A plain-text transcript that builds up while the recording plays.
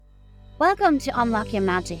Welcome to Unlock Your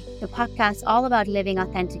Magic, the podcast all about living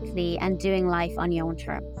authentically and doing life on your own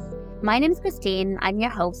terms. My name is Christine, I'm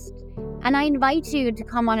your host, and I invite you to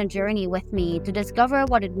come on a journey with me to discover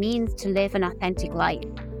what it means to live an authentic life,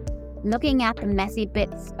 looking at the messy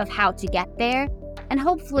bits of how to get there, and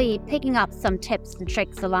hopefully picking up some tips and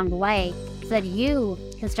tricks along the way so that you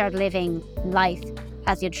can start living life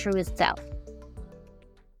as your truest self.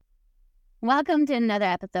 Welcome to another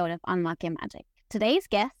episode of Unlock Your Magic. Today's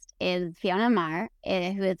guest is Fiona Maher,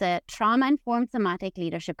 who is a trauma-informed somatic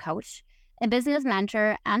leadership coach, a business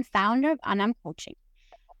mentor, and founder of Unam Coaching.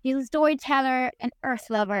 She's a storyteller, an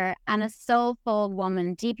earth lover, and a soulful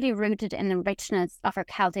woman deeply rooted in the richness of her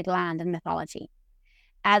Celtic land and mythology.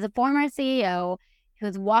 As a former CEO who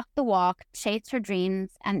has walked the walk, chased her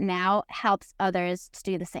dreams, and now helps others to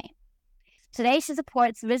do the same. Today, she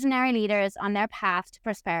supports visionary leaders on their path to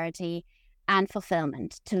prosperity and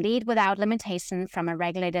fulfillment, to lead without limitation from a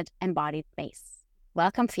regulated, embodied space.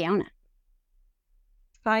 Welcome, Fiona.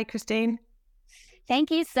 Hi, Christine.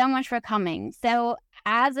 Thank you so much for coming. So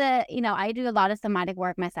I do a lot of somatic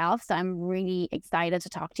work myself, so I'm really excited to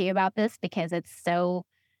talk to you about this because it's so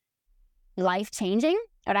life-changing,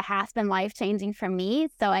 or it has been life-changing for me.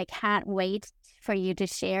 So I can't wait for you to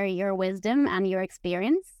share your wisdom and your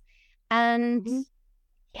experience. And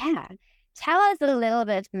tell us a little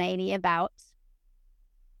bit maybe about,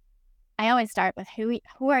 I always start with who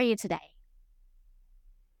are you today?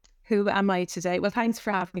 Who am I today? Well, thanks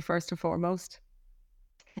for having me first and foremost.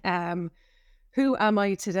 Who am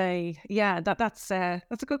I today? Yeah, that's a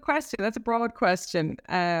good question. That's a broad question.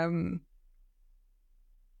 I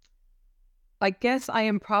guess I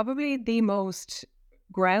am probably the most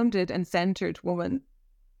grounded and centered woman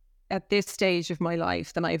at this stage of my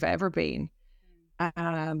life than I've ever been.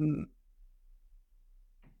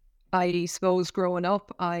 I suppose growing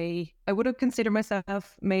up, I would have considered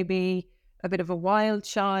myself maybe a bit of a wild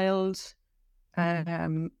child.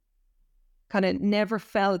 Kind of never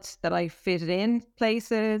felt that I fitted in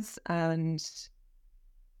places, and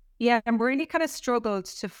I'm really kind of struggled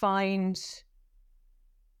to find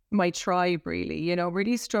my tribe.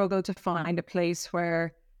 Really struggled to find a place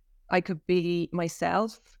where I could be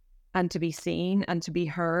myself and to be seen and to be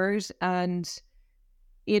heard. And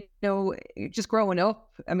just growing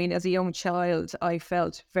up, I mean, as a young child, I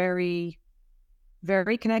felt very,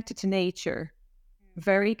 very connected to nature,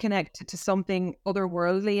 very connected to something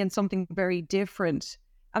otherworldly and something very different.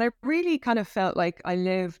 And I really kind of felt like I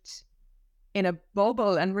lived in a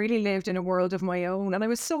bubble and really lived in a world of my own. And I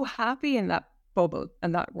was so happy in that bubble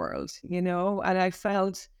and that world, and I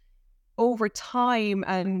felt over time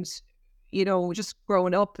and, just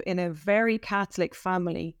growing up in a very Catholic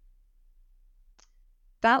family,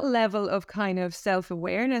 that level of kind of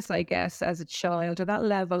self-awareness, I guess, as a child, or that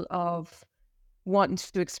level of wanting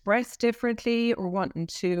to express differently or wanting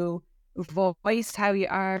to voice how you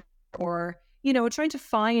are, or, trying to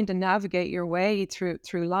find and navigate your way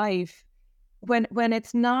through life when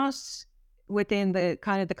it's not within the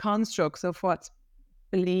kind of the constructs of what's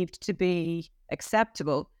believed to be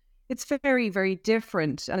acceptable. It's very, very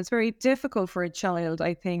different. And it's very difficult for a child,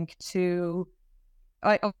 I think,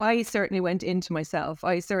 I certainly went into myself.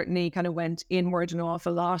 I certainly kind of went inward an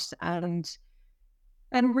awful lot and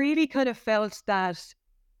really kind of felt that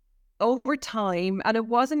over time, and it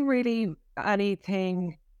wasn't really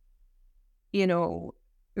anything,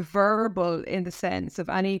 verbal in the sense of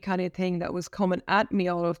any kind of thing that was coming at me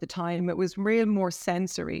all of the time. It was real more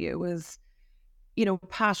sensory. It was,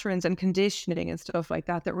 patterns and conditioning and stuff like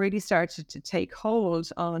that really started to take hold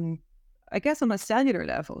on, I guess, on a cellular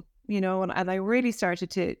level. And I really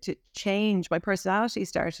started to change. My personality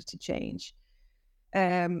started to change.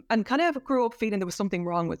 And kind of grew up feeling there was something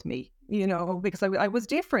wrong with me, because I was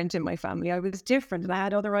different in my family. I was different and I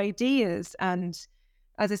had other ideas. And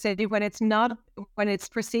as I said, when it's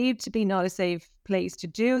perceived to be not a safe place to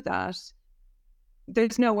do that,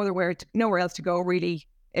 there's nowhere else to go really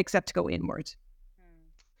except to go inward.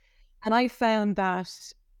 And I found that,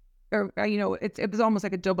 it was almost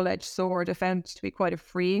like a double-edged sword. I found it to be quite a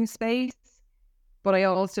freeing space, but I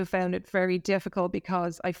also found it very difficult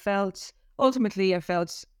because I felt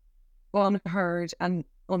unheard and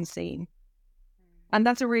unseen. And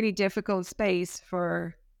that's a really difficult space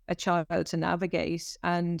for a child to navigate.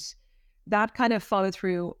 And that kind of followed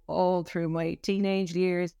through all through my teenage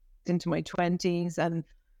years into my 20s. And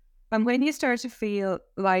when you start to feel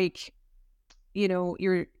like,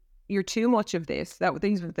 you're too much of this,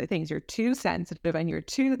 these were the things, you're too sensitive and you're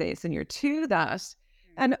too this and you're too that.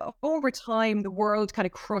 And over time, the world kind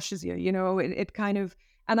of crushes you, it kind of,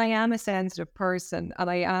 and I am a sensitive person and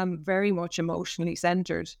I am very much emotionally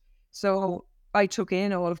centered. So I took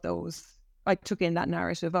in all of those. I took in that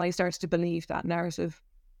narrative. I started to believe that narrative.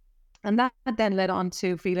 And that then led on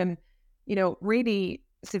to feeling, really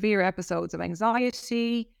severe episodes of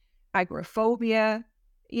anxiety, agoraphobia,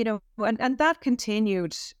 and that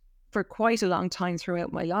continued for quite a long time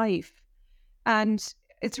throughout my life. And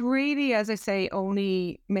it's really, as I say,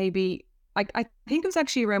 only maybe, I think it was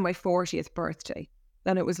actually around my 40th birthday.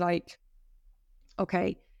 Then it was like,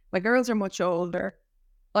 okay, my girls are much older.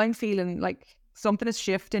 I'm feeling like something is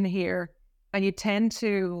shifting here. And you tend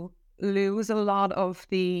to lose a lot of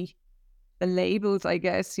the labels, I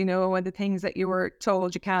guess, and the things that you were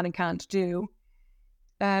told you can and can't do.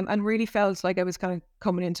 And really felt like I was kind of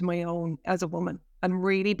coming into my own as a woman and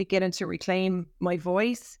really beginning to reclaim my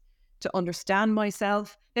voice, to understand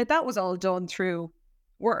myself. Now, that was all done through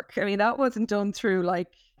work. I mean, that wasn't done through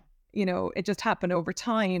it just happened over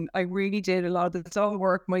time. I really did a lot of this all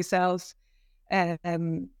work myself,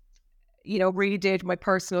 really did my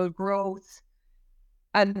personal growth,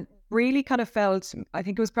 and really kind of felt, I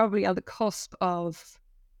think it was probably on the cusp of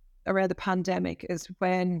around the pandemic is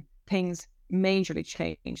when things majorly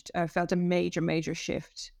changed. I felt a major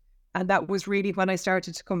shift. And that was really when I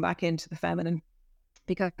started to come back into the feminine,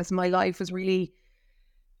 because my life was really,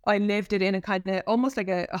 I lived it in a kind of almost like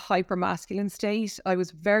a hyper masculine state. I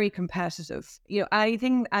was very competitive. Any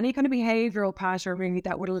kind of behavioral pattern really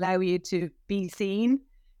that would allow you to be seen,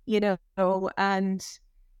 and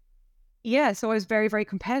yeah, so I was very, very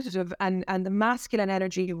competitive, and the masculine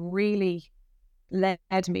energy really led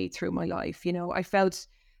me through my life.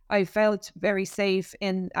 I felt very safe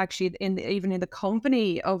even in the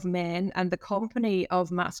company of men and the company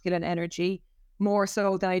of masculine energy, more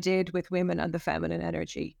so than I did with women and the feminine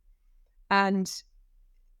energy. And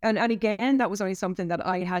again, that was only something that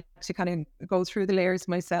I had to kind of go through the layers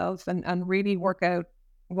myself and really work out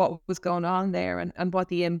what was going on there and what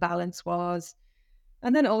the imbalance was.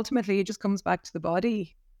 And then ultimately it just comes back to the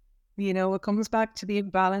body. It comes back to the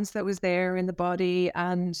imbalance that was there in the body.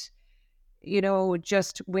 And,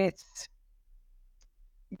 just with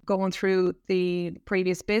going through the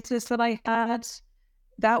previous business that I had,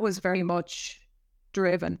 that was very much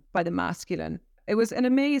driven by the masculine. It was an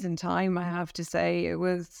amazing time, I have to say. It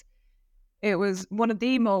was one of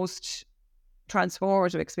the most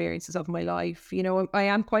transformative experiences of my life. I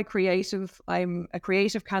am quite creative. I'm a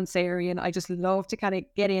creative Cancerian. I just love to kind of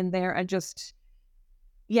get in there and just,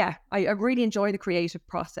 yeah, I really enjoy the creative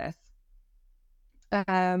process.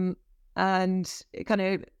 And kind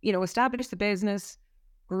of, established the business,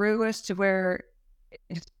 grew it to where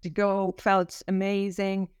to go, felt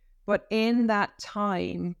amazing. But in that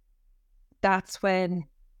time, that's when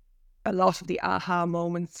a lot of the aha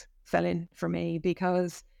moments fell in for me,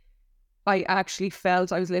 because I actually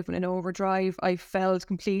felt I was living in overdrive. I felt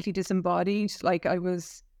completely disembodied. Like I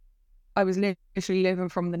was literally living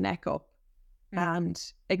from the neck up and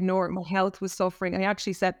ignoring. My health was suffering. I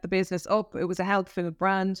actually set the business up. It was a health food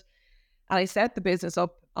brand. And I set the business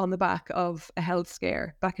up on the back of a health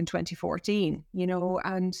scare back in 2014,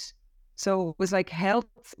 and so it was like health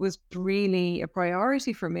was really a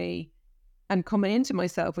priority for me, and coming into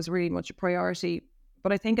myself was really much a priority.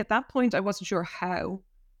 But I think at that point, I wasn't sure how.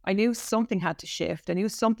 I knew something had to shift. I knew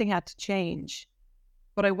something had to change,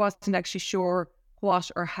 but I wasn't actually sure what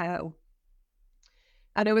or how.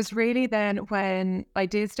 And it was really then when I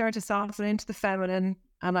did start to soften into the feminine,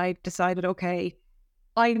 and I decided, okay,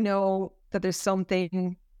 I know that there's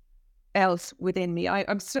something else within me.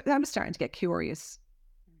 I'm starting to get curious.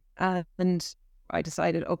 And I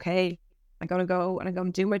decided, okay, I'm going to go and I'm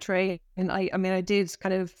going to do my training. And I did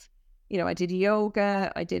kind of, I did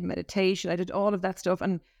yoga, I did meditation, I did all of that stuff.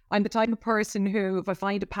 And I'm the type of person who, if I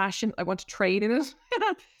find a passion, I want to train in it.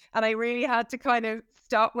 And I really had to kind of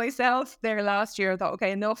stop myself there last year. I thought,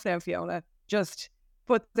 okay, enough now, Fiona. Just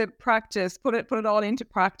put it all into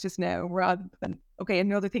practice now, rather than, okay,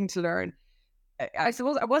 another thing to learn. I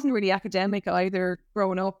suppose I wasn't really academic either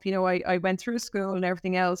growing up. I went through school and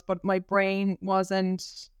everything else, but my brain I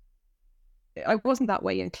wasn't that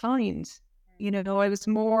way inclined. I was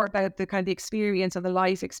more about the kind of the experience and the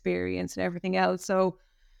life experience and everything else. So,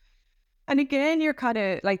 and again, you're kind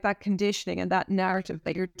of like that conditioning and that narrative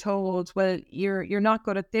that you're told, well, you're not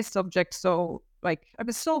good at this subject. So like, I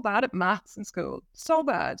was so bad at maths in school, so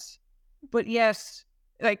bad, but yet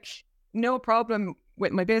like no problem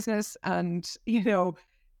with my business and,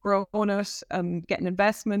 growing it and getting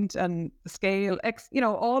investment and the scale,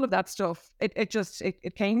 all of that stuff.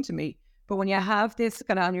 It came to me. But when you have this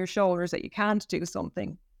kind of on your shoulders that you can't do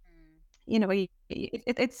something,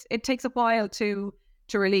 it takes a while to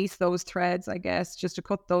release those threads, I guess, just to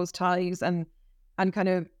cut those ties and kind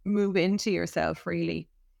of move into yourself really.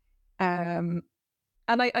 Um,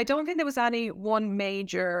 and I don't think there was any one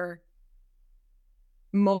major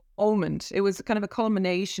moment. It was kind of a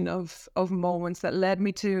culmination of moments that led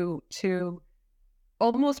me to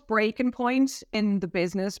almost breaking point in the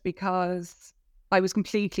business, because I was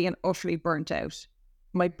completely and utterly burnt out.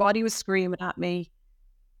 My body was screaming at me.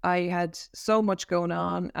 I had so much going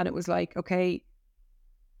on, and it was like, okay,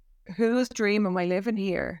 whose dream am I living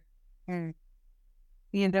here? Mm.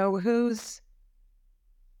 You know, whose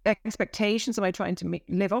expectations am I trying to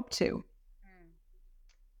live up to?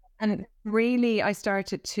 And really, I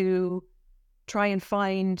started to try and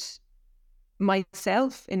find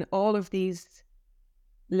myself in all of these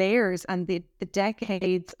layers and the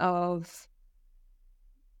decades of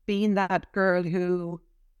being that girl who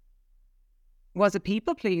was a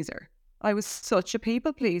people pleaser. I was such a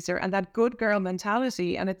people pleaser, and that good girl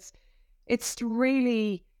mentality. And it's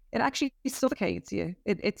really, it actually suffocates you.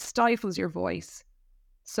 It stifles your voice.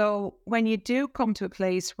 So when you do come to a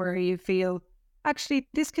place where you feel, actually,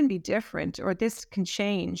 this can be different or this can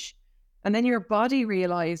change, and then your body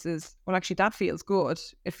realizes, well, actually, that feels good.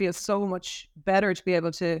 It feels so much better to be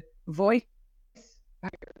able to voice how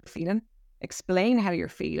you're feeling, explain how you're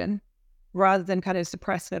feeling, rather than kind of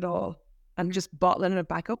suppressing it all and just bottling it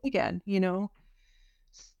back up again, you know?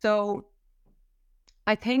 So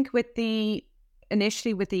I think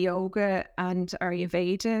initially with the yoga and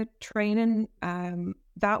Ayurveda training,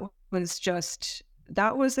 that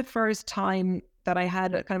that was the first time that I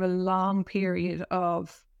had a kind of a long period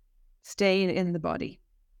of staying in the body.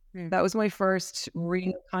 That was my first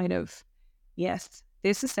real kind of, yes,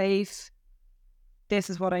 this is safe. This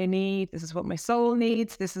is what I need. This is what my soul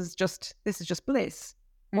needs. This is just bliss.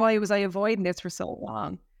 Why was I avoiding this for so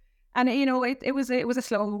long? And you know, it was a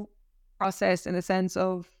slow process in the sense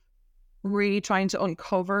of really trying to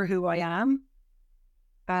uncover who I am.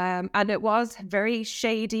 And it was very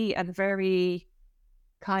shady and very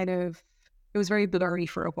kind of, it was very blurry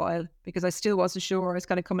for a while, because I still wasn't sure. I was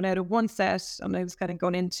kind of coming out of one set and I was kind of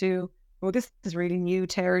going into, well, this is really new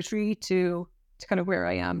territory to kind of where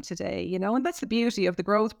I am today, you know, and that's the beauty of the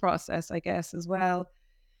growth process, I guess, as well.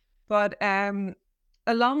 But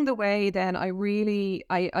along the way, then I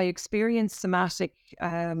experienced somatic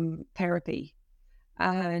therapy,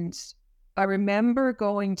 and I remember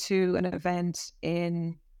going to an event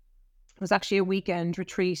it was actually a weekend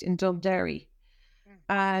retreat in Dubderry,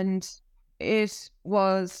 and it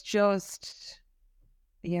was just,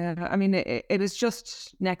 yeah, I mean, it was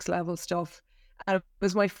just next level stuff. And it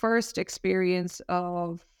was my first experience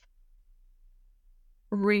of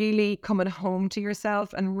really coming home to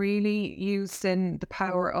yourself and really using the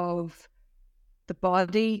power of the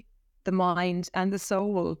body, the mind, and the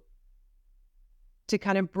soul to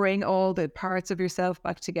kind of bring all the parts of yourself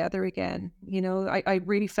back together again. You know, I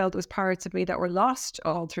really felt there was parts of me that were lost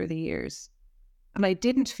all through the years, and I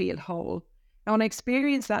didn't feel whole. And when I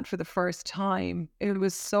experienced that for the first time, it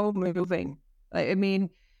was so moving. I mean,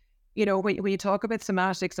 you know, when you talk about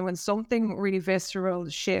somatics and when something really visceral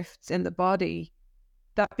shifts in the body,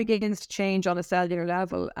 that begins to change on a cellular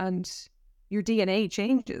level, and your DNA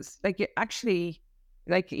changes. Like, you actually,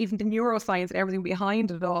 like, even the neuroscience and everything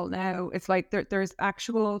behind it all now, it's like there's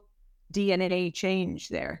actual DNA change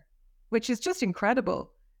there, which is just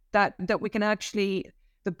incredible that we can actually,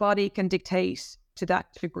 the body can dictate to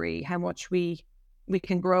that degree how much we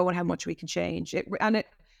can grow and how much we can change.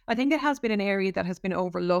 I think it has been an area that has been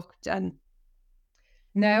overlooked, and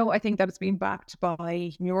now I think that it's been backed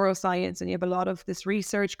by neuroscience, and you have a lot of this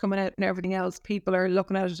research coming out and everything else. People are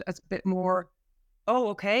looking at it as a bit more, oh,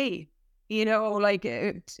 okay. You know, like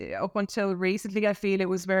up until recently, I feel it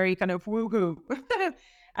was very kind of woohoo.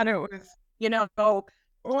 And it was, you know, oh,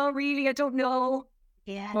 well, really, I don't know.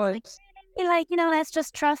 Yeah, it's But like, you know, let's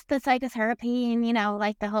just trust the psychotherapy and, you know,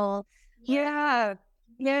 like the whole, yeah,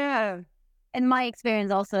 yeah. in my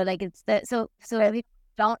experience also, like it's so if you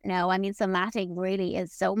don't know, I mean, somatic really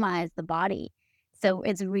is soma is the body. So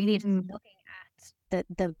it's really just Mm, looking at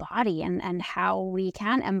the body and how we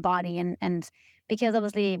can embody and because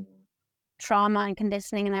obviously trauma and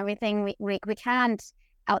conditioning and everything, we can't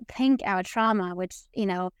outthink our trauma, which, you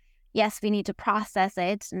know, yes, we need to process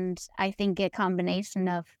it. And I think a combination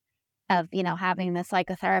of, you know, having the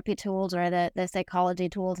psychotherapy tools or the psychology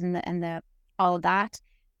tools and the all of that,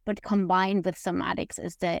 but combined with somatics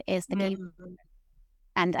is the game. mm,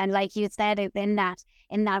 And like you said, in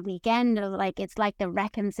that weekend, like it's like the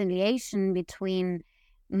reconciliation between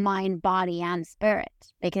mind, body, and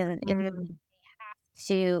spirit, because it mm,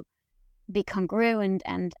 to be congruent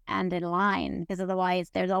and in line, because otherwise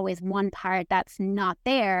there's always one part that's not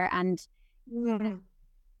there, and mm.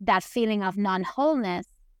 that feeling of non-wholeness,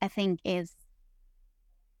 I think, is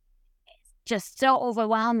just so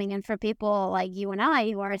overwhelming. And for people like you and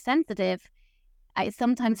I who are sensitive, I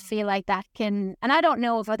sometimes feel like that can, and I don't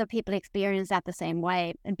know if other people experience that the same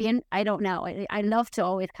way. And I don't know. I love to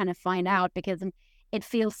always kind of find out, because it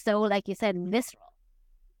feels so, like you said, visceral.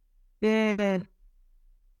 Yeah,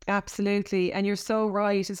 absolutely. And you're so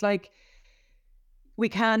right. It's like we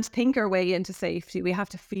can't think our way into safety. We have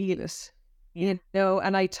to feel it, Yeah.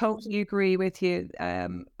 and I totally agree with you.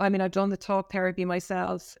 I mean, I've done the talk therapy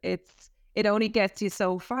myself. It only gets you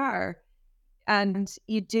so far. And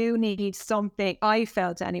you do need something. I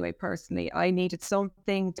felt anyway, personally, I needed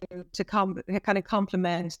something to kind of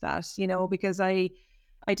complement that, because I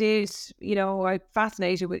did, I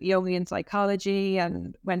fascinated with Jungian psychology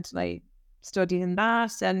and went and I studied in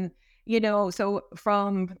that. And, so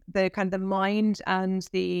from the kind of the mind and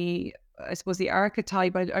I suppose the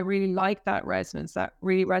archetype, I really liked that resonance. That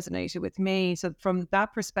really resonated with me. So from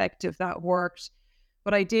that perspective, that worked.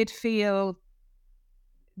 But I did feel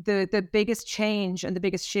the biggest change and the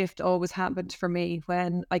biggest shift always happened for me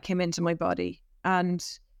when I came into my body. And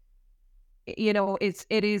it's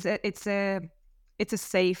a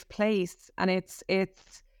safe place, and it's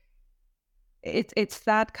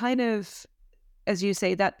that kind of, as you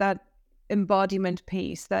say, that embodiment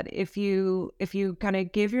piece, that if you kind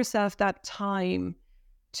of give yourself that time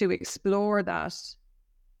to explore that.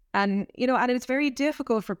 And, and it's very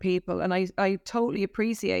difficult for people. And I totally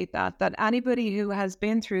appreciate that anybody who has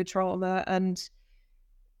been through trauma and,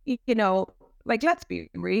 like, let's be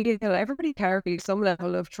real, everybody carries some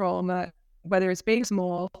level of trauma, whether it's big or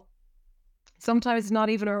small. Sometimes it's not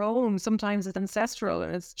even our own. Sometimes it's ancestral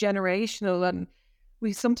and it's generational. And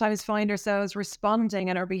we sometimes find ourselves responding,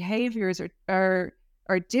 and our behaviors are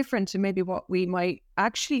different to maybe what we might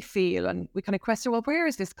actually feel. And we kind of question, well, where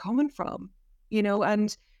is this coming from?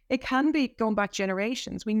 And it can be going back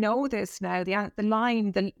generations. We know this now. The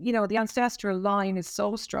ancestral line is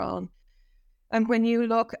so strong. And when you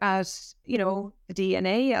look at, the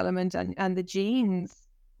DNA element and the genes,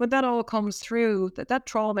 when that all comes through, that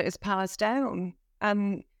trauma is passed down.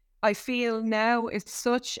 And I feel now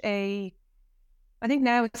I think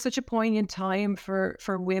now it's such a poignant time for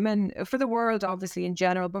women, for the world, obviously, in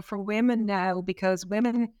general, but for women now, because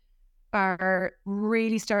women are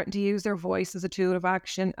really starting to use their voice as a tool of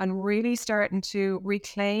action and really starting to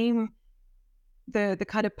reclaim the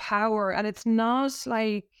kind of power. And it's not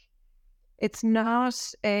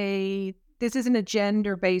this isn't a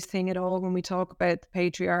gender-based thing at all when we talk about the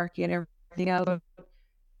patriarchy and everything else.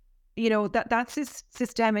 That's this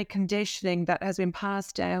systemic conditioning that has been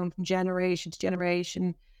passed down from generation to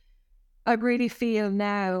generation. I really feel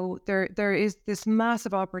now there is this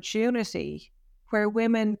massive opportunity where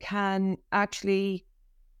women can actually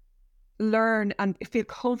learn and feel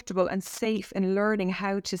comfortable and safe in learning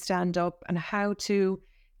how to stand up and how to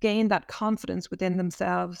gain that confidence within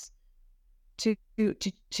themselves to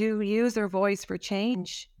use their voice for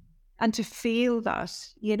change and to feel that,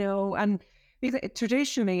 and because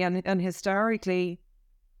traditionally and historically,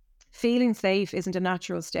 feeling safe isn't a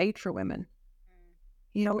natural state for women.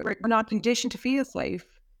 We're not conditioned to feel safe.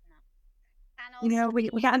 And also, we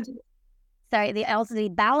can't. Sorry, the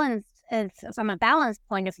balance is from a balanced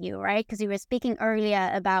point of view, right? Because you were speaking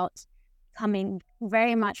earlier about coming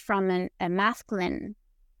very much from a masculine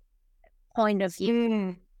point of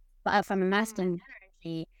view, from a masculine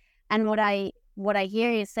energy. And what I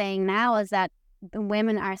hear you saying now is that the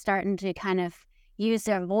women are starting to kind of use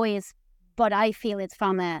their voice, but I feel it's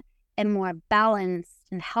from a more balanced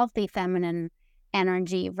and healthy feminine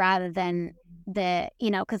energy rather than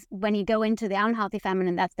because when you go into the unhealthy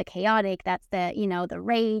feminine, that's the chaotic, that's the the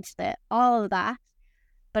rage, all of that.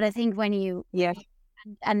 But I think when you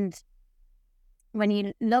and when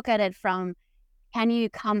you look at it from, can you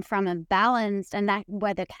come from a balanced, and that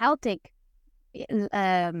where the Celtic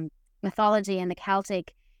mythology and the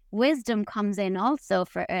Celtic wisdom comes in also,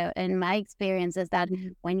 for in my experience, is that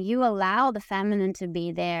when you allow the feminine to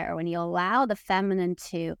be there, or when you allow the feminine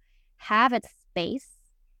to have its space,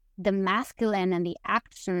 the masculine and the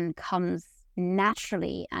action comes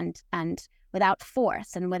naturally and without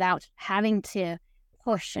force and without having to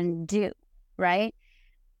push and do, right?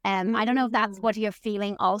 I don't know if that's what you're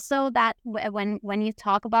feeling also, that when you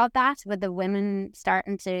talk about that, with the women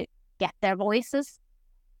starting to get their voices.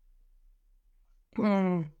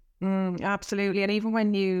 Absolutely. And even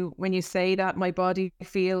when you say that, my body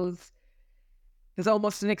feels there's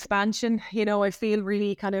almost an expansion. I feel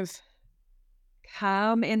really kind of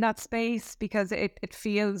calm in that space, because it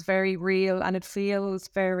feels very real, and it feels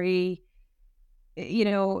very,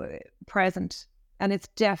 present. And it's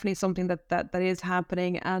definitely something that is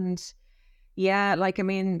happening. And Yeah, like, I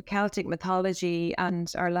mean, Celtic mythology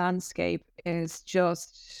and our landscape is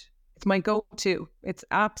just, it's my go-to. It's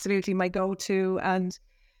absolutely my go-to. And,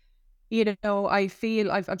 you know, I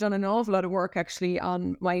feel I've done an awful lot of work actually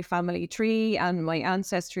on my family tree and my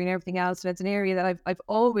ancestry and everything else. And it's an area that I've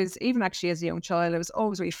always, even actually as a young child, I was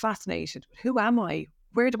always really fascinated. Who am I?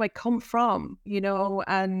 Where do I come from? You know,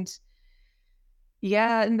 and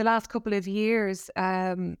yeah, in the last couple of years,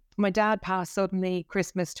 my dad passed suddenly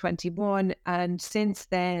Christmas 21, and since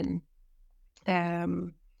then,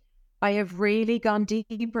 um, I have really gone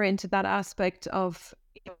deeper into that aspect of,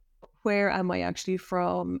 you know, where am I actually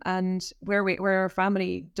from, and where our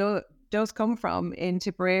family does come from in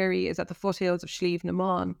Tipperary is at the foothills of Slieve na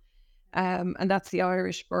Mon, and that's the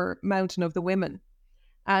Irish for Mountain of the Women.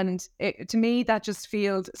 And to me, that just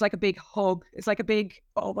feels, it's like a big hug. It's like a big,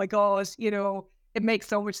 oh my God, you know, it makes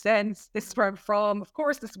so much sense. This is where I'm from. Of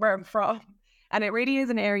course, this is where I'm from. And it really is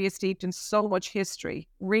an area steeped in so much history,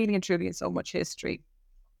 really and truly in so much history.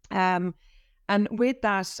 Um, and with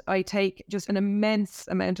that, I take just an immense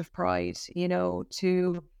amount of pride, you know,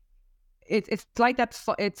 to it's like that.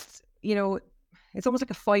 It's, you know, it's almost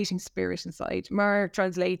like a fighting spirit inside. Mar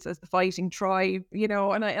translates as the fighting tribe, you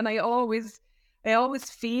know, and I always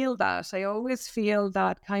feel that. I always feel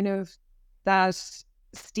that kind of that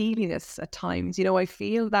steeliness at times. You know, I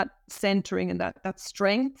feel that centering and that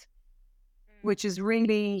strength, which is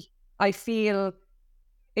really, I feel,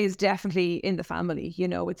 is definitely in the family. You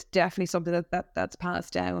know, it's definitely something that's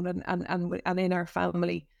passed down and in our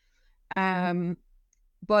family. Um,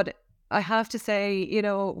 but I have to say, you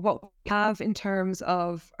know, what we have in terms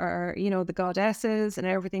of our, you know, the goddesses and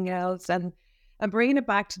everything else, and bringing it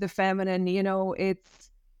back to the feminine, you know, it's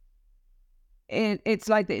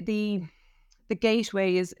like the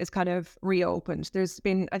gateway is kind of reopened. There's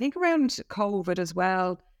been, I think, around COVID as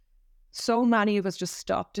well, so many of us just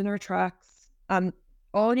stopped in our tracks, and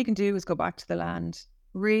all you can do is go back to the land.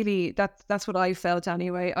 Really, that's what I felt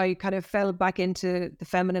anyway. I kind of fell back into the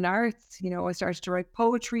feminine arts. You know, I started to write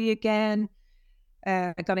poetry again.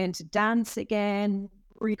 I got into dance again,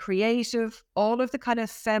 recreative. All of the kind of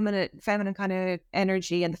feminine kind of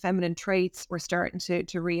energy and the feminine traits were starting to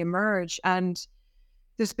reemerge. And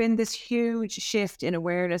there's been this huge shift in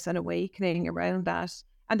awareness and awakening around that.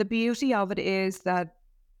 And the beauty of it is that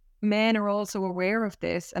men are also aware of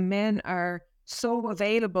this, and men are so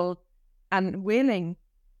available and willing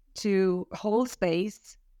to hold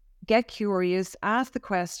space, get curious, ask the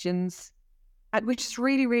questions, which is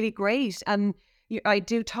really, really great. And I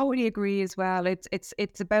do totally agree as well.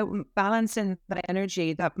 It's about balancing that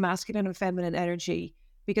energy, that masculine and feminine energy,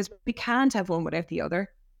 because we can't have one without the other.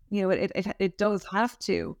 You know, it does have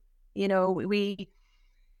to. You know,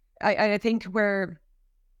 I think where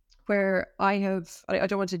I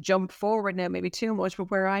don't want to jump forward now maybe too much,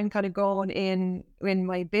 but where I'm kind of going in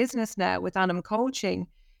my business now with Anima Coaching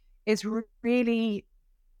is really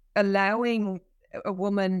allowing a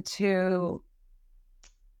woman to,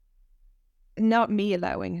 not me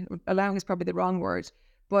allowing is probably the wrong word,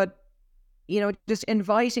 but, you know, just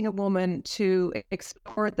inviting a woman to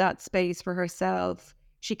explore that space for herself.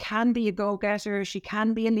 She can be a go-getter, she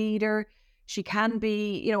can be a leader, she can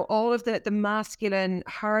be, you know, all of the masculine,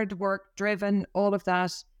 hard work driven, all of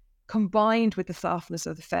that combined with the softness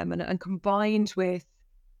of the feminine and combined with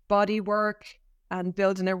body work and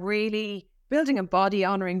building a body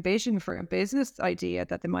honoring vision for a business idea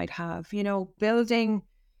that they might have, you know, building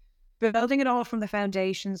it all from the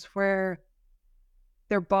foundations where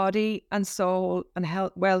their body and soul and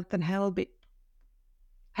health and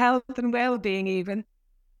well-being even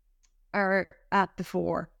are at the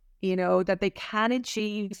fore, you know, that they can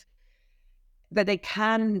achieve, that they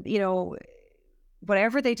can, you know,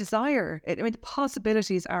 whatever they desire. I mean, the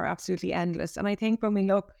possibilities are absolutely endless. And I think when we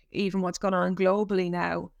look even what's going on globally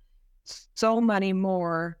now, so many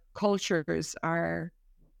more cultures are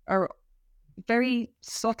very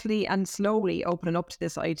subtly and slowly opening up to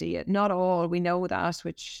this idea. Not all, we know that,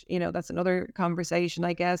 which, you know, that's another conversation,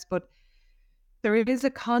 I guess, but there is a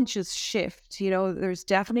conscious shift, you know, there's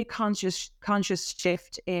definitely conscious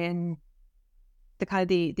shift in the kind of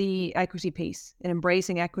the equity piece, in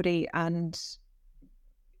embracing equity and,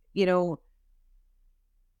 you know,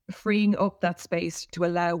 freeing up that space to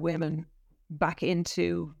allow women back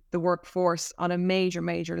into the workforce on a major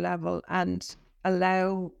level and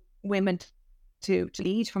allow women to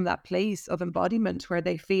lead from that place of embodiment where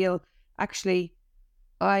they feel, actually,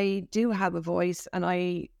 I do have a voice and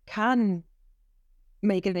I can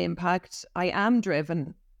make an impact. I am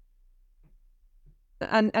driven,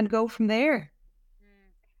 and go from there.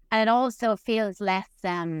 And it also feels less,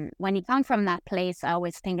 when you come from that place, I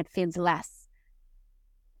always think it feels less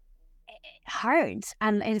hard,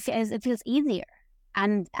 and it feels easier.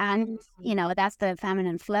 And that's the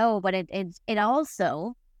feminine flow, but it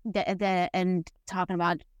also and talking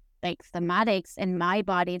about like somatics in my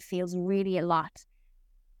body, it feels really a lot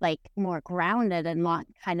like more grounded and lot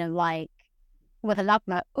kind of like with a lot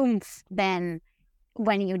more oomph than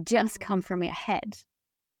when you just come from your head.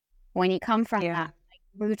 When you come from that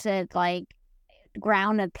rooted, like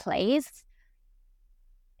grounded place,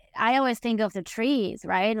 I always think of the trees,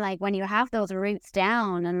 right? Like when you have those roots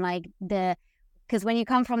down and like because when you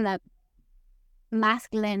come from the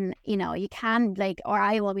masculine, you can like, or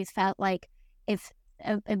I always felt like if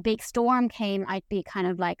a big storm came, I'd be kind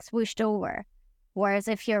of like swooshed over. Whereas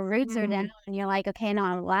if your roots are down and you're like, okay, no,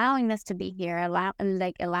 I'm allowing this to be here,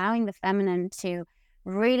 allowing the feminine to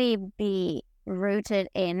really be rooted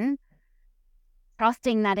in,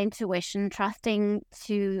 trusting that intuition, trusting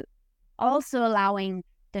to also allowing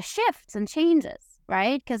the shifts and changes,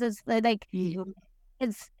 right? Because it's like,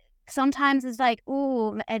 it's sometimes it's like,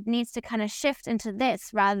 oh, it needs to kind of shift into this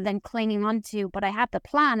rather than clinging on to, but I have the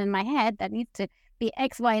plan in my head that needs to be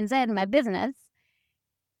X, Y, and Z in my business.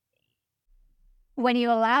 When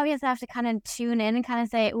you allow yourself to kind of tune in and kind of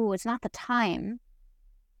say, oh, it's not the time,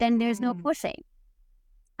 then there's no pushing.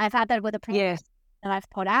 I've had that with a project that I've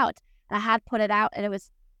put out. And I had put it out, and it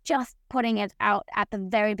was just putting it out at the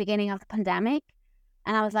very beginning of the pandemic.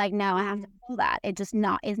 And I was like, no, I have to pull that. It just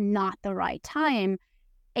is not the right time.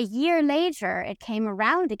 A year later, it came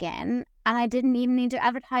around again, and I didn't even need to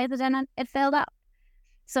advertise it, and it filled up.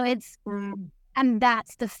 So it's, and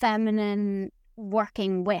that's the feminine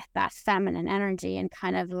working with that feminine energy and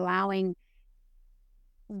kind of allowing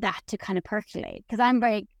that to kind of percolate. Because I'm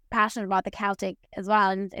very passionate about the Celtic as well,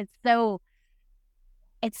 and it's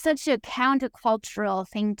such a countercultural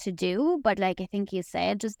thing to do, but like I think you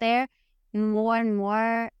said just there, more and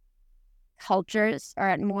more cultures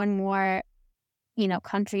or more and more,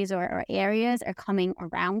 countries or areas are coming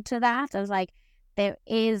around to that. I was like, there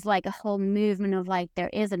is like a whole movement of like,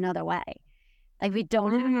 there is another way. Like we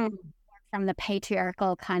don't have to work from the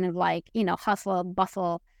patriarchal kind of like, hustle,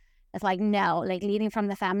 bustle. It's like, no, like leading from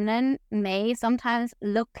the feminine may sometimes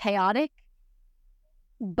look chaotic,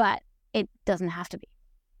 but it doesn't have to be.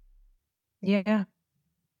 Yeah,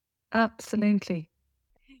 absolutely.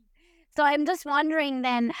 So I'm just wondering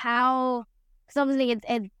then how, because obviously it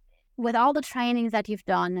with all the trainings that you've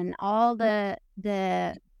done and all the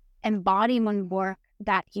embodiment work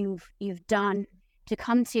that you've done to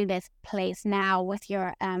come to this place now with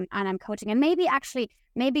your Anam coaching, and maybe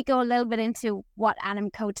go a little bit into what Anam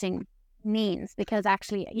coaching means, because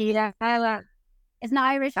actually it's an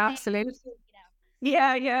Irish absolutely thing,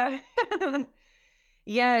 yeah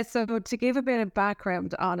yeah. So to give a bit of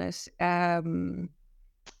background on it,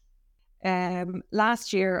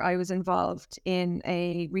 last year I was involved in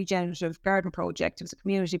a regenerative garden project. It was a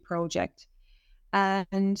community project,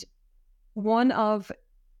 and one of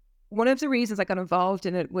the reasons I got involved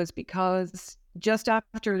in it was because just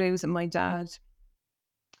after losing my dad,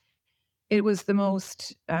 it was the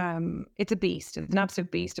most it's a beast. It's an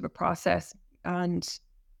absolute beast of a process, and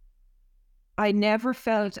I never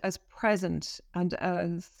felt as present and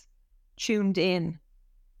as tuned in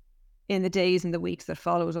the days and the weeks that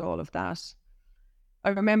followed all of that. I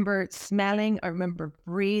remember smelling, I remember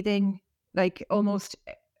breathing, like almost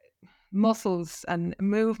muscles and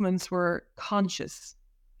movements were conscious.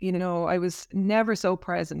 I was never so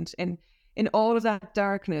present. And in all of that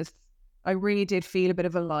darkness, I really did feel a bit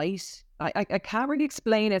of a light. I can't really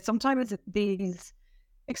explain it. Sometimes these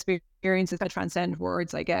experiences kind of transcend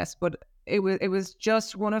words, I guess, but it was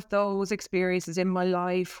just one of those experiences in my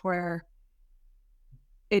life where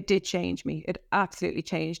it did change me. It absolutely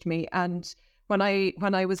changed me. And when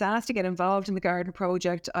I was asked to get involved in the garden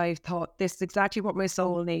project, I thought, this is exactly what my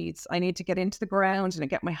soul needs. I need to get into the ground and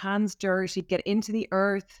get my hands dirty, get into the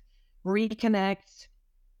earth, reconnect.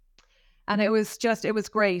 And it was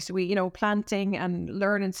great. We, planting and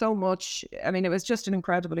learning so much. I mean, it was just an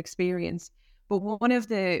incredible experience. But one of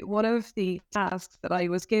the tasks that I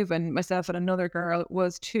was given, myself and another girl,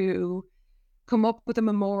 was to come up with a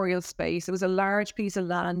memorial space. It was a large piece of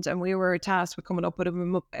land, and we were tasked with coming up with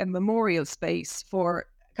a memorial space for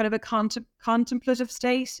kind of a contemplative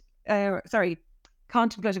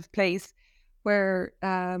place where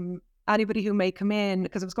anybody who may come in,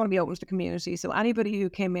 because it was going to be open to the community, so anybody who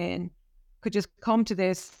came in could just come to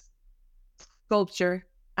this sculpture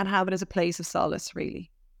and have it as a place of solace, really,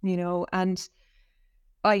 and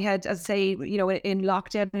I had, as I say, in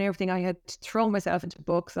lockdown and everything, I had thrown myself into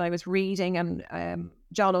books, and I was reading. And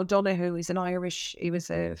John O'Donoghue, he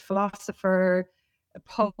was a philosopher, a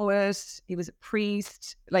poet, he was a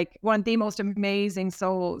priest, like one of the most amazing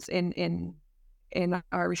souls in in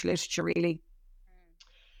Irish literature, really.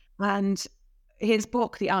 And his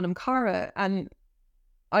book, The Anam Cara, and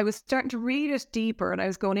I was starting to read it deeper and I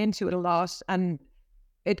was going into it a lot. And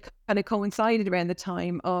it kind of coincided around the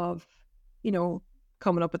time of,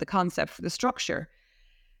 coming up with the concept for the structure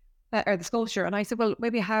or the sculpture. And I said, well,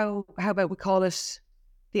 maybe how about we call it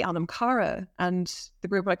the Anam Cara? And the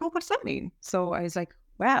group were like, oh, what does that mean? So I was like,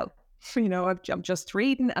 well, I'm just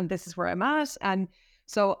reading and this is where I'm at. And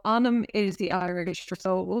so Anam is the Irish for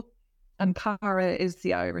soul and Cara is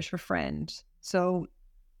the Irish for friend. So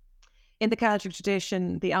in the Celtic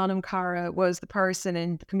tradition, the Anam Cara was the person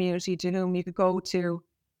in the community to whom you could go to,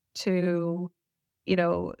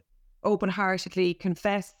 open-heartedly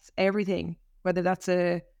confess everything, whether that's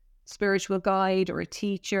a spiritual guide or a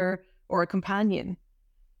teacher or a companion.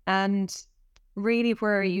 And really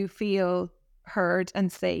where you feel heard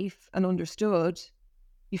and safe and understood,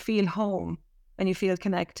 you feel home and you feel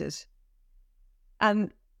connected.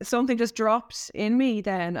 And something just dropped in me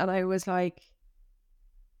then, and I was like,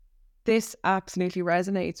 this absolutely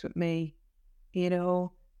resonates with me, to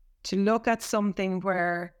look at something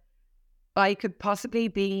where I could possibly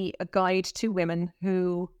be a guide to women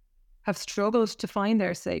who have struggled to find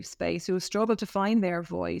their safe space, who have struggled to find their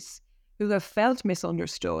voice, who have felt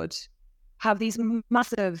misunderstood, have these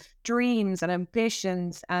massive dreams and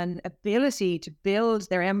ambitions and ability to build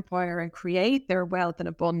their empire and create their wealth and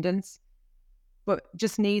abundance, but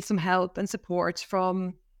just need some help and support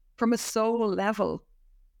from a soul level,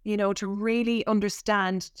 to really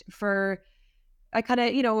understand I kind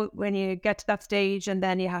of, when you get to that stage and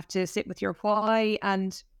then you have to sit with your why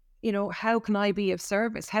and, how can I be of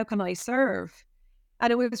service? How can I serve?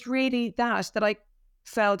 And it was really that I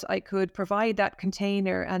felt I could provide that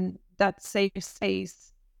container and that safe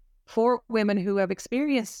space for women who have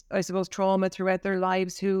experienced, I suppose, trauma throughout their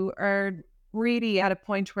lives, who are really at a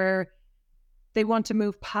point where they want to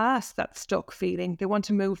move past that stuck feeling. They want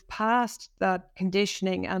to move past that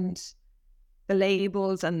conditioning and the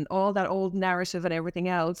labels and all that old narrative and everything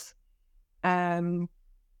else, in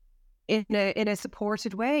a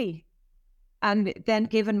supported way. And then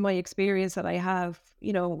given my experience that I have,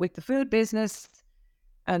 with the food business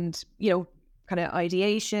and, kind of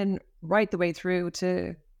ideation right the way through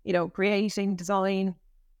to, creating, design,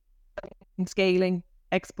 scaling,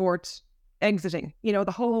 export, exiting,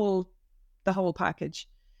 the whole package.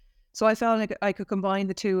 So I felt like I could combine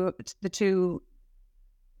the two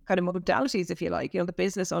kind of modalities, if you like, the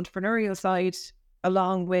business entrepreneurial side,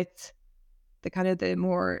 along with the kind of the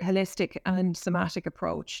more holistic and somatic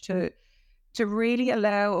approach to really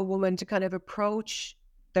allow a woman to kind of approach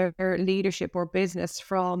their leadership or business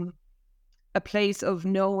from a place of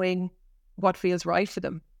knowing what feels right for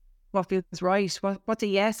them, what feels right, what's a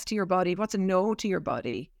yes to your body, what's a no to your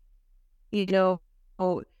body. We do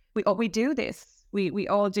this. We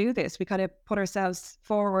all do this. We kind of put ourselves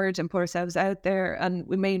forward and put ourselves out there, and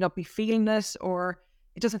we may not be feeling it, or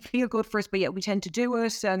it doesn't feel good for us, but yet we tend to do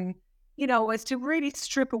it. And, it's to really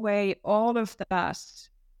strip away all of that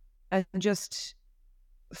and just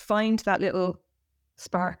find that little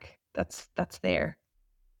spark that's there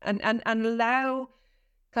and allow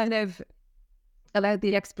the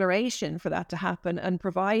exploration for that to happen and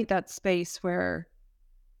provide that space where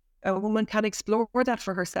a woman can explore that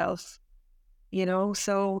for herself.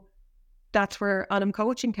 So that's where Anam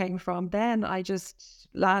coaching came from. Then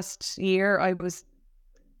last year I was,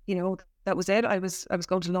 that was it. I was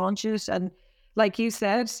going to launch it. And like you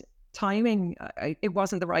said, timing, it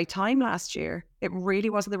wasn't the right time last year. It really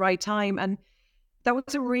wasn't the right time. And that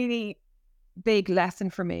was a really big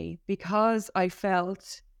lesson for me, because I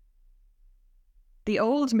felt the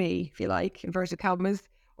old me, if you like, inverted commas,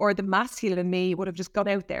 or the masculine me would have just gone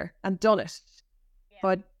out there and done it. Yeah.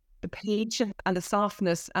 But the patience and the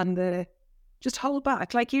softness and the just hold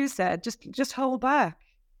back, like you said, just hold back,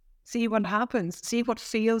 see what happens, see what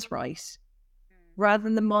feels right, rather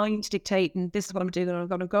than the mind dictating, this is what I'm doing, I'm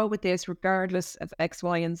going to go with this regardless of X,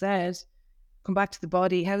 Y, and Z. Come back to the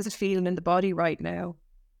body. How's it feeling in the body right now?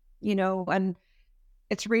 And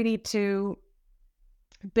it's really to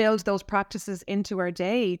build those practices into our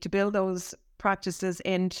day, to build those practices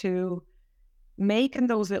into making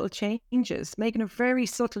those little changes, making a very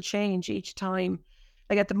subtle change each time.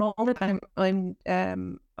 Like at the moment,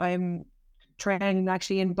 I'm training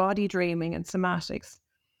actually in body dreaming and somatics,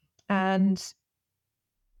 and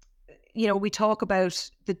we talk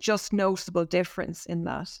about the just noticeable difference in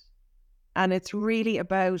that, and it's really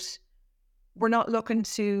about, we're not looking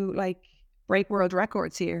to break world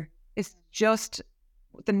records here. It's just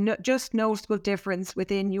just noticeable difference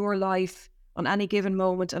within your life on any given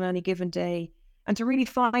moment, on any given day, and to really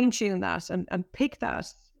fine tune that and pick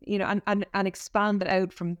that and expand it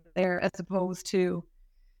out from there, as opposed to,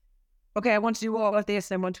 okay, I want to do all of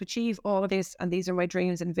this, and I want to achieve all of this, and these are my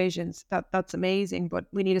dreams and visions. That's amazing, but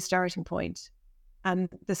we need a starting point. And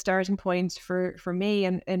the starting point for me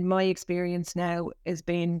and in my experience now is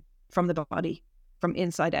being from the body, from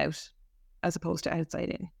inside out, as opposed to outside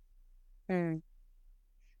in. Mm.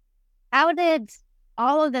 How did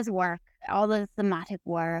all of this work, all the somatic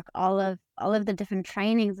work, all of the different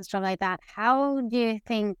trainings and stuff like that, how do you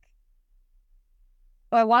think,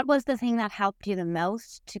 or what was the thing that helped you the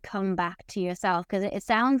most to come back to yourself? Because it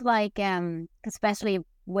sounds like, especially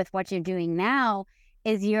with what you're doing now,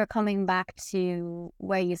 is you're coming back to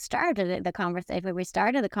where you started the conversation, where we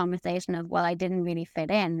started the conversation of, well, I didn't really fit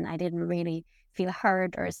in. I didn't really feel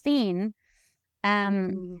heard or seen.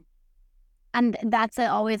 And that's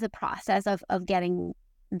always a process of getting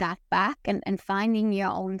that back and finding your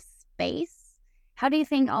own space. How do you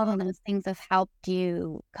think all of those things have helped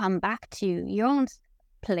you come back to your own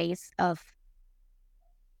place of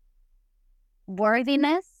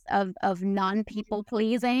worthiness, of non-people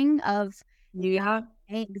pleasing, of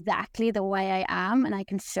exactly the way I am, and I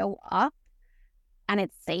can show up, and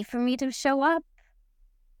it's safe for me to show up?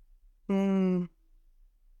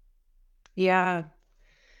 Yeah.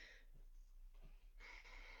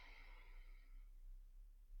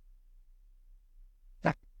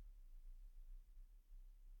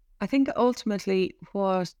 I think ultimately it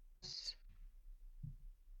was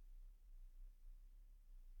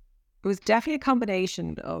definitely a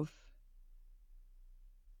combination of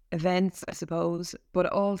events, I suppose, but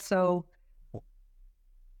also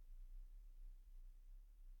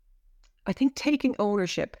I think taking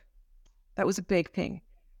ownership. That was a big thing,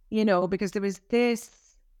 because there was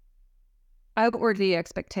this outwardly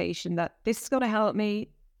expectation that this is going to help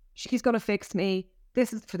me, she's going to fix me,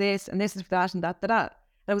 this is for this, and this is for that, and that.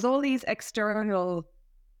 There was all these external,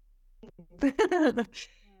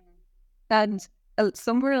 and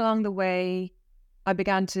somewhere along the way, I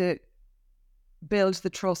began to build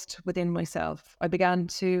the trust within myself. I began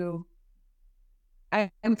to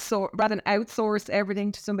rather than outsource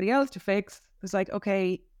everything to somebody else to fix. It was like,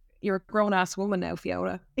 okay, you're a grown-ass woman now,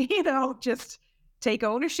 Fiona. Just take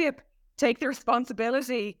ownership, take the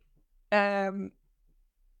responsibility, and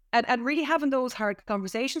really having those hard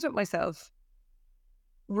conversations with myself.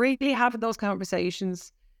 Really having those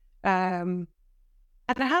conversations. And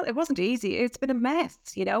it wasn't easy. It's been a mess,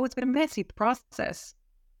 it's been a messy process.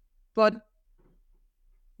 But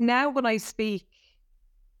now when I speak,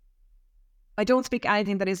 I don't speak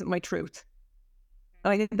anything that isn't my truth.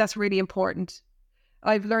 And I think that's really important.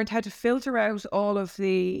 I've learned how to filter out all of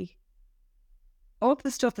the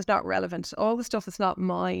stuff that's not relevant, all the stuff that's not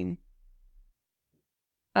mine.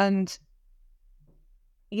 And,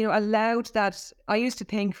 allowed that. I used to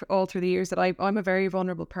think all through the years that I'm a very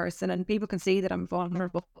vulnerable person, and people can see that I'm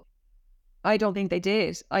vulnerable. I don't think they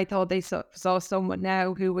did. I thought they saw someone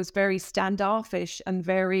now who was very standoffish and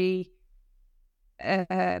very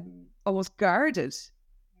almost guarded,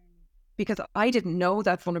 because I didn't know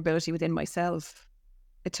that vulnerability within myself.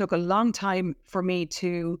 It took a long time for me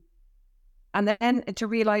and then to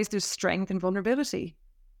realize there's strength in vulnerability.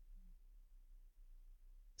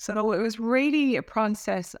 So it was really a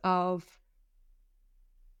process of,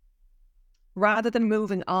 rather than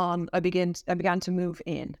moving on, I began to move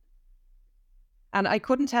in. And I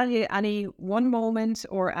couldn't tell you any one moment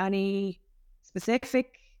or any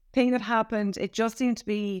specific thing that happened. It just seemed to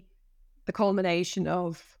be the culmination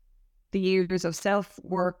of the years of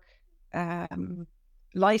self-work,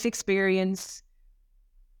 life experience,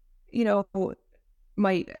 the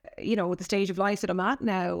stage of life that I'm at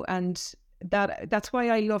now. And that's why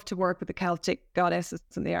I love to work with the Celtic goddesses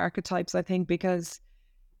and the archetypes, I think, because,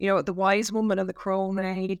 the wise woman of the Crone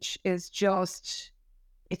age is just,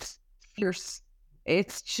 it's fierce.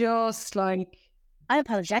 It's just like,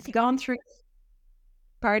 Unapologetic. Gone through.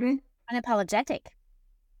 Pardon? Unapologetic.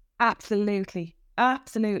 Absolutely.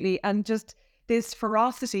 And just this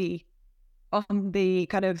ferocity on the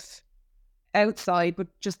kind of outside, but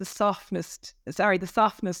just the softness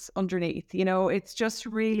underneath, it's just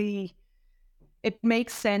really, it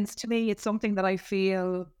makes sense to me. It's something that I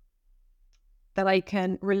feel that I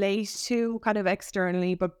can relate to kind of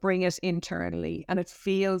externally, but bring it internally, and it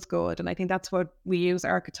feels good. And I think that's what we use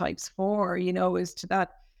archetypes for, is to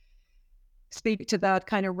speak to that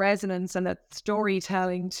kind of resonance and that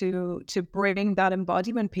storytelling to bring that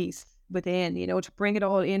embodiment piece within, to bring it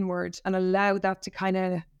all inward and allow that to kind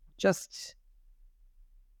of just,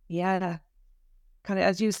 kind of,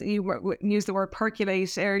 as you used the word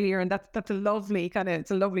percolate earlier, and that's a lovely kind of,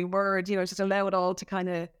 it's a lovely word, just allow it all to kind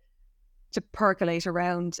of to percolate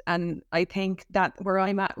around. And I think that where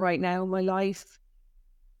I'm at right now in my life,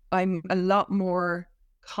 I'm a lot more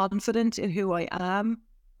confident in who I am.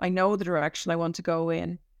 I know the direction I want to go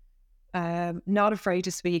in. Not afraid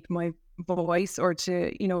to speak my voice or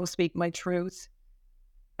to, speak my truth.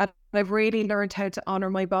 And I've really learned how to honor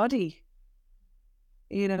my body,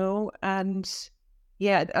 and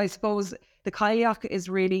yeah, I suppose the kayak is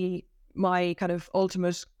really my kind of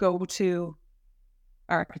ultimate go-to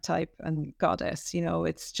archetype and goddess.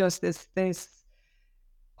 It's just this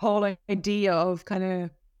whole idea of kind of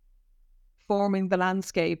forming the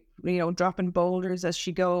landscape, dropping boulders as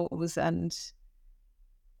she goes. And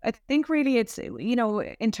I think really it's,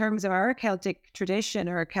 in terms of our Celtic tradition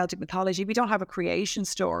or Celtic mythology, we don't have a creation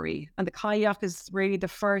story. And the kayak is really the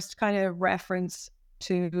first kind of reference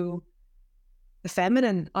to the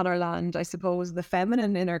feminine on our land, I suppose, the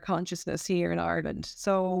feminine in our consciousness here in Ireland.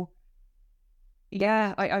 So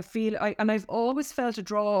yeah, I feel, and I've always felt a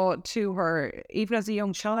draw to her, even as a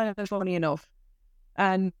young child, funny enough.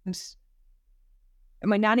 And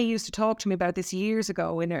my nanny used to talk to me about this years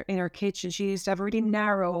ago in her kitchen. She used to have a really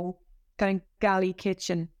narrow kind of galley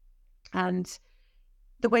kitchen, and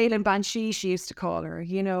the Wailing Banshee, she used to call her,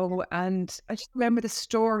 and I just remember the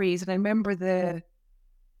stories, and I remember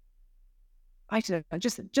I don't know,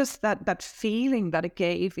 just that feeling that it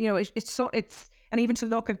gave, and even to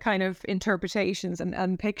look at kind of interpretations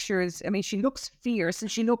and pictures. I mean, she looks fierce and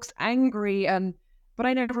she looks angry, but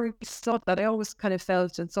I never really saw that. I always kind of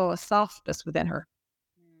felt and saw a softness within her.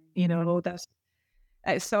 That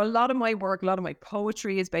so a lot of my work, a lot of my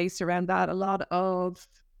poetry is based around that. A lot of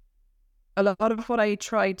what I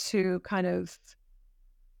try to kind of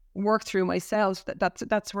work through myself,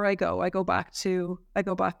 that's where I go back to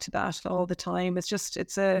that all the time.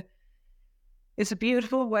 It's a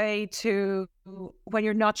beautiful way to, when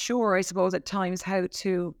you're not sure, I suppose, at times how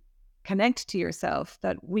to connect to yourself,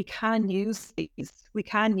 that we can use these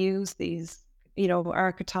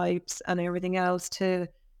archetypes and everything else to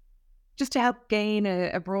just to help gain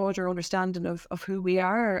a broader understanding of who we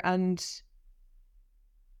are and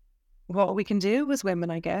what we can do as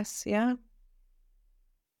women, I guess. Yeah.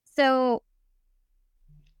 So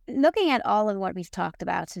looking at all of what we've talked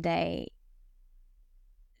about today,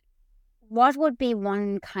 what would be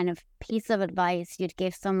one kind of piece of advice you'd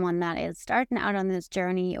give someone that is starting out on this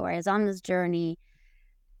journey or is on this journey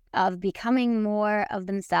of becoming more of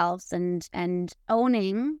themselves and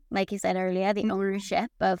owning, like you said earlier, the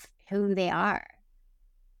ownership of who they are?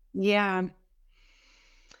 Yeah.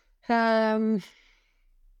 I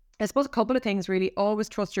suppose a couple of things really. Always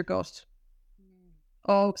trust your gut.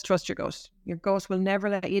 Always trust your gut. Your gut will never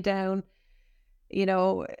let you down.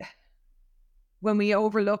 When we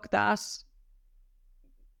overlook that,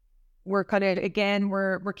 we're kind of, again,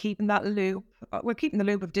 we're keeping that loop. We're keeping the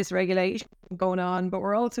loop of dysregulation going on, but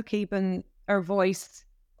we're also keeping our voice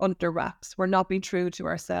under wraps. We're not being true to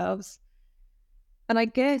ourselves. And I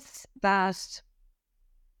guess that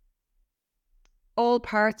all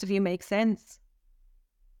parts of you make sense.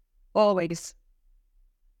 Always.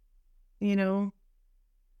 Yeah,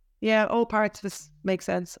 all parts of us make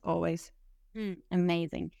sense always.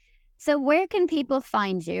 Amazing. So where can people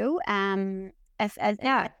find you?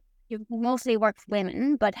 You mostly work with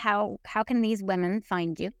women, but how can these women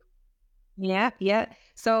find you? Yeah.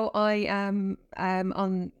 So I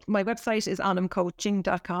on my website is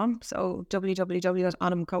anamcoaching.com. So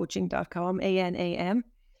www.anamcoaching.com, ANAM.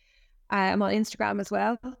 I'm on Instagram as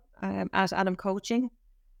well, at Anam Coaching.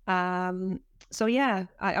 So yeah,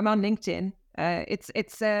 I'm on LinkedIn. It's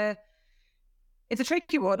a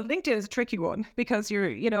tricky one. LinkedIn is a tricky one because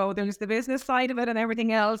there's the business side of it and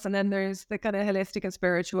everything else, and then there's the kind of holistic and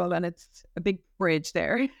spiritual, and it's a big bridge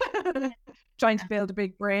there. Trying to build a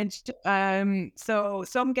big bridge. So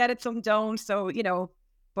some get it, some don't. So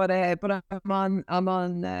but I'm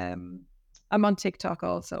on TikTok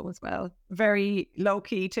also as well. Very low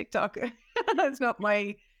key TikTok. It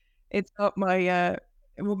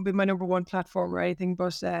wouldn't be my number one platform or anything,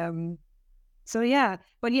 but so yeah,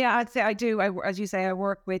 but yeah, I'd say I do. As you say, I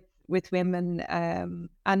work with women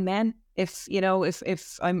and men. If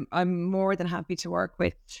I'm more than happy to work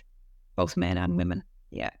with both men and women.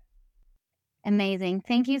 Yeah. Amazing.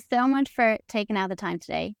 Thank you so much for taking out the time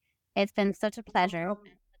today. It's been such a pleasure.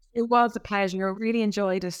 It was a pleasure. I really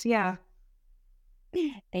enjoyed it. Yeah.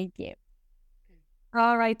 Thank you.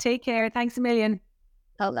 All right. Take care. Thanks a million.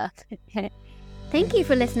 Hola. Thank you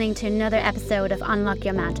for listening to another episode of Unlock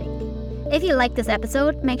Your Magic. If you like this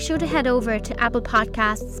episode, make sure to head over to Apple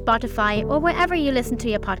Podcasts, Spotify, or wherever you listen to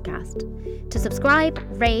your podcast to subscribe,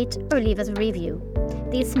 rate, or leave us a review.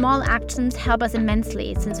 These small actions help us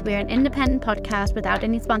immensely since we're an independent podcast without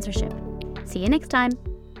any sponsorship. See you next time.